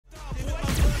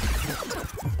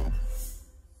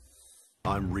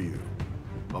I'm Ryu,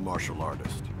 a martial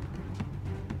artist.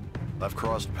 I've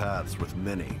crossed paths with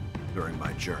many during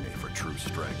my journey for true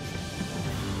strength.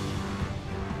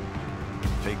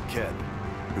 Take Ken,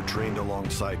 who trained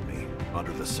alongside me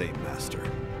under the same master.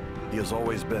 He has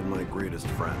always been my greatest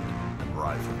friend and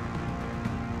rival.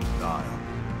 Guile,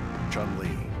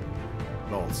 Chun-Li,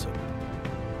 Nolson.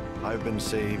 I've been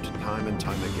saved time and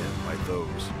time again by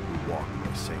those who walk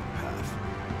my same path.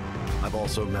 I've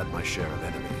also met my share of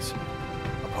enemies,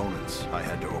 opponents I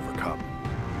had to overcome.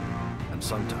 And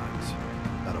sometimes,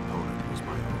 that opponent was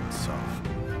my own self.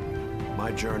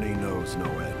 My journey knows no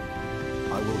end.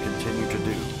 I will continue to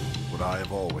do what I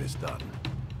have always done.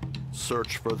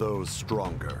 Search for those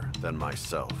stronger than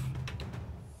myself.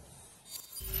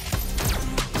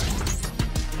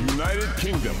 United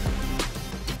Kingdom.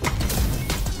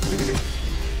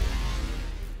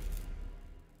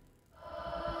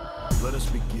 Let us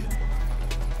begin.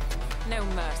 No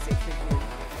mercy for you.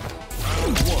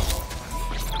 Round one.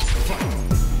 Fight!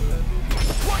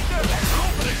 Right there, that's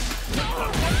opening!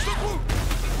 What's the move?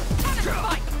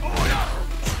 Fight!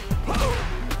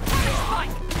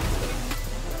 Fight!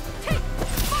 Take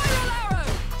spiral arrow!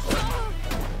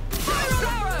 Spiral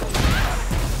arrow!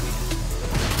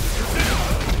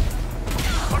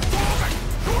 Hadouken!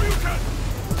 Shoryuken!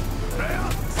 There!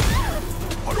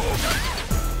 Hadouken!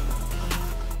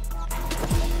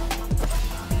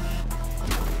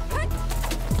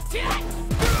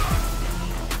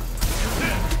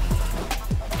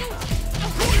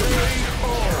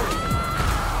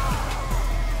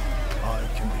 I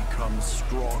can become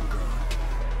stronger.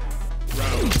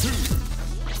 Round two.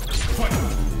 Fight!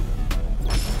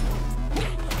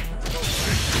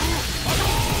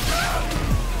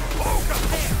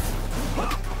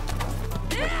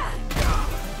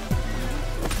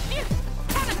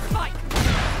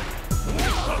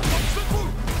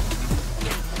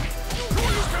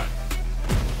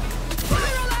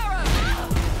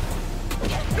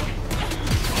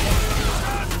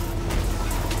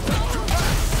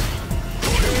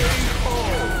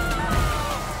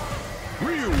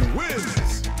 Ryu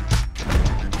wins!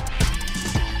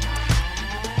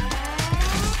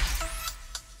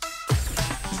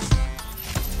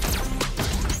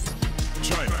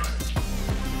 China.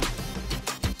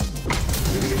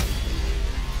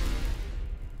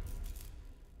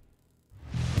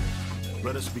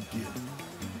 Let us begin.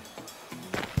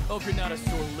 Hope you're not a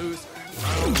sore loser.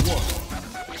 Round one.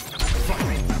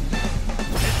 Fight!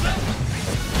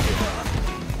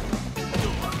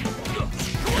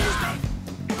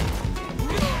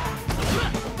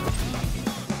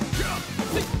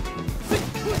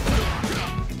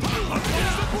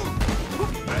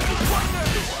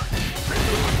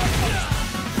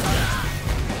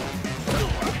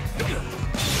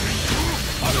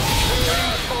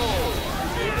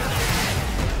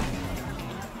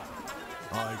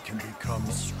 I can become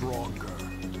stronger.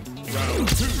 Round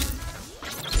two.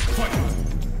 Fight!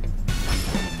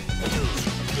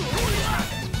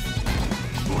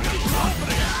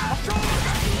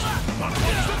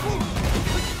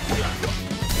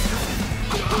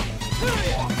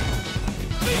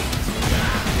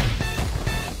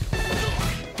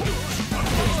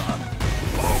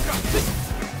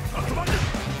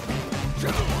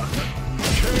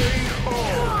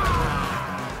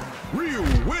 Ryu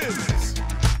wins!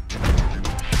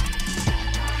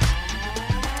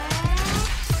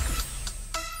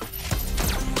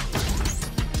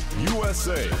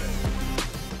 USA.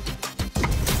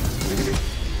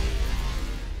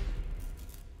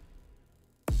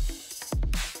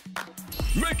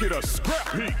 Make it a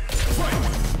scrap heap.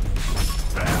 Fight!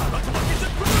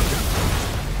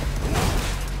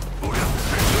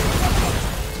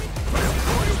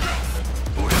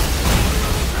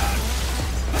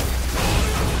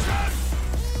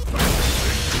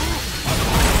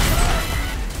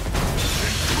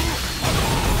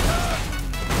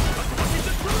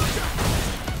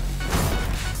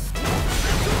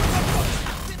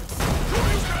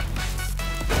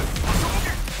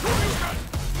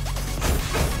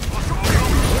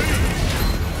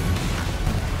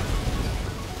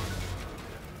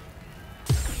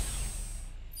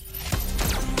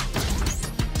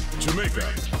 Jamaica.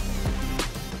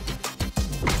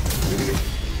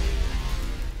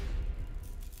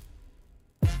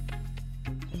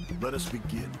 Let us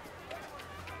begin.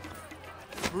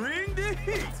 Bring the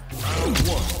heat! Round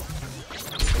one.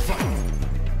 Fight!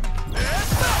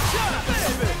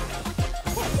 Baby!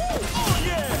 Oh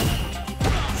yeah!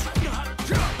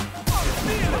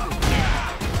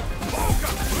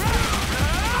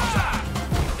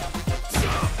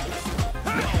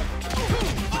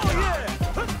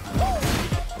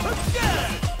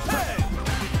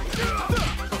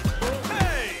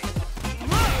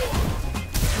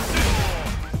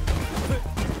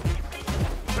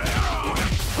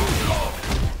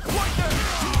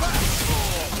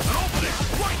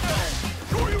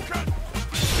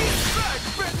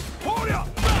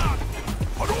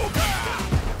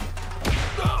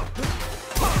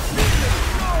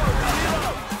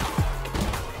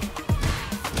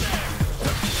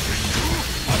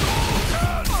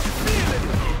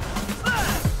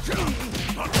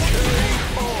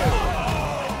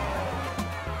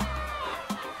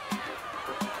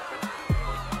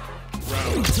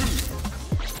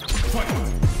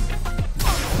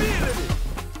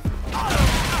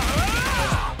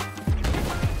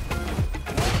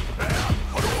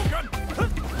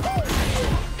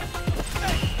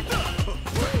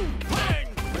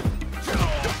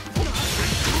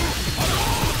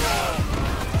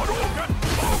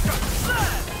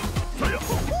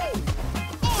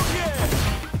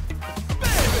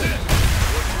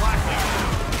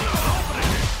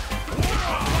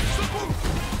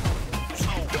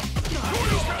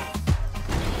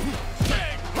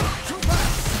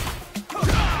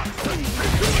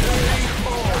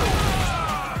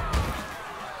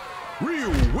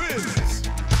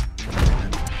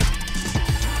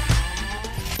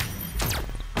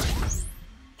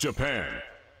 Japan.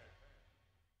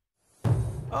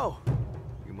 Oh,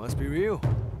 you must be Ryu.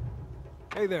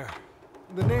 Hey there,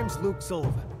 the name's Luke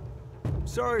Sullivan.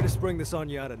 Sorry to spring this on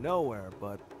you out of nowhere,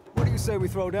 but what do you say we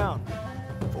throw down?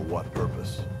 For what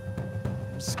purpose?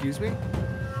 Excuse me?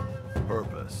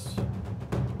 Purpose.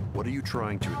 What are you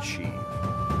trying to achieve?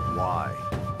 Why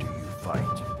do you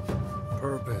fight?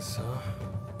 Purpose, huh?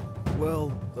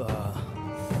 Well,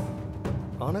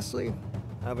 honestly,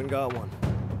 I haven't got one.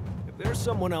 If there's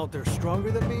someone out there stronger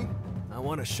than me, I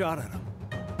want a shot at him.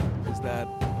 Is that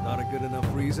not a good enough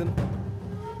reason?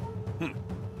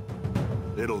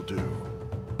 It'll do.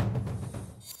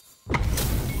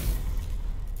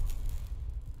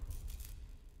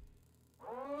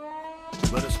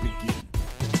 Let us begin.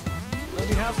 Let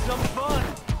me have some fun!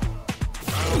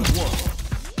 Round 1.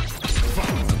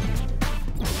 Fight.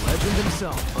 Legend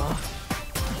himself, huh?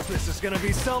 This is gonna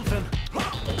be something.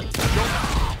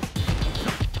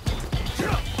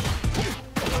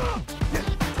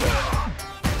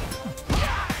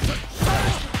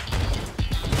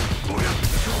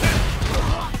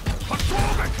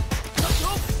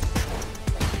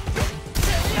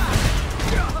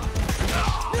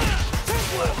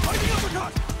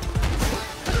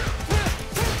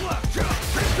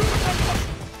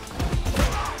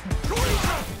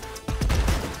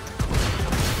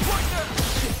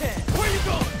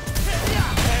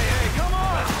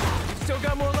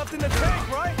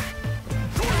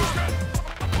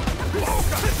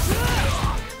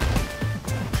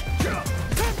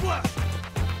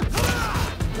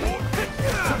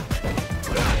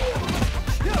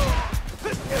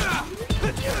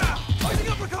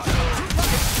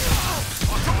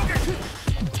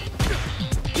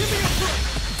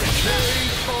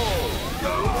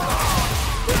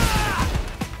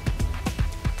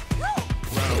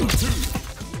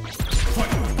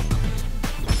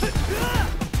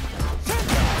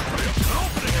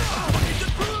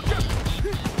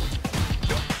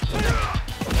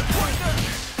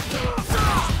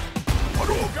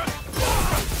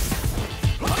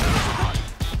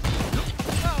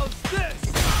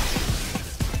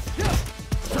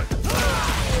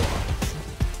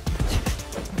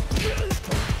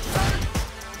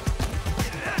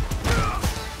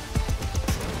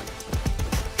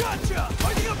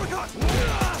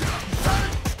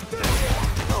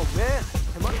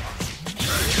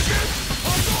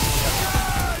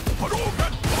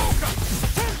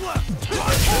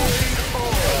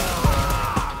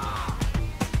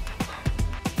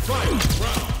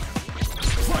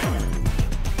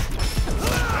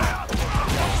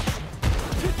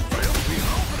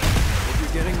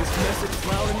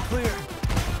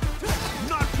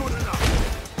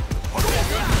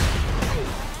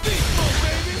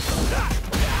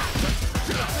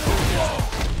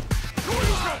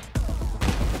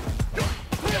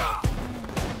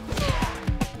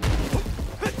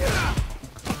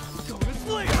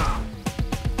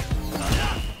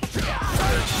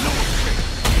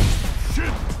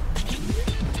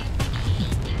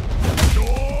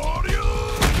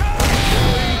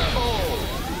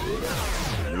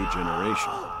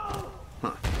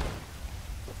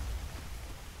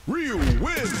 Ryu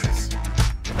wins!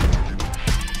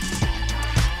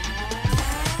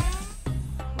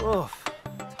 Oof,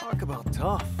 talk about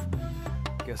tough.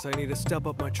 Guess I need to step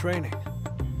up my training.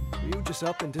 Ryu just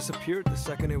up and disappeared the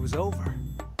second it was over.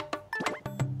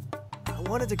 I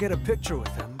wanted to get a picture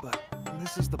with him, but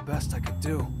this is the best I could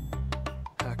do.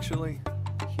 Actually,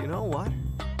 you know what?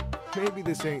 Maybe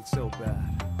this ain't so bad.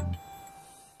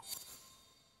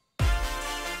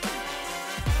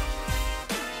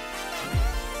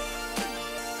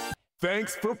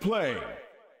 Thanks for playing.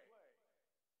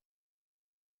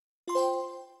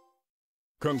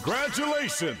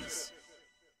 Congratulations!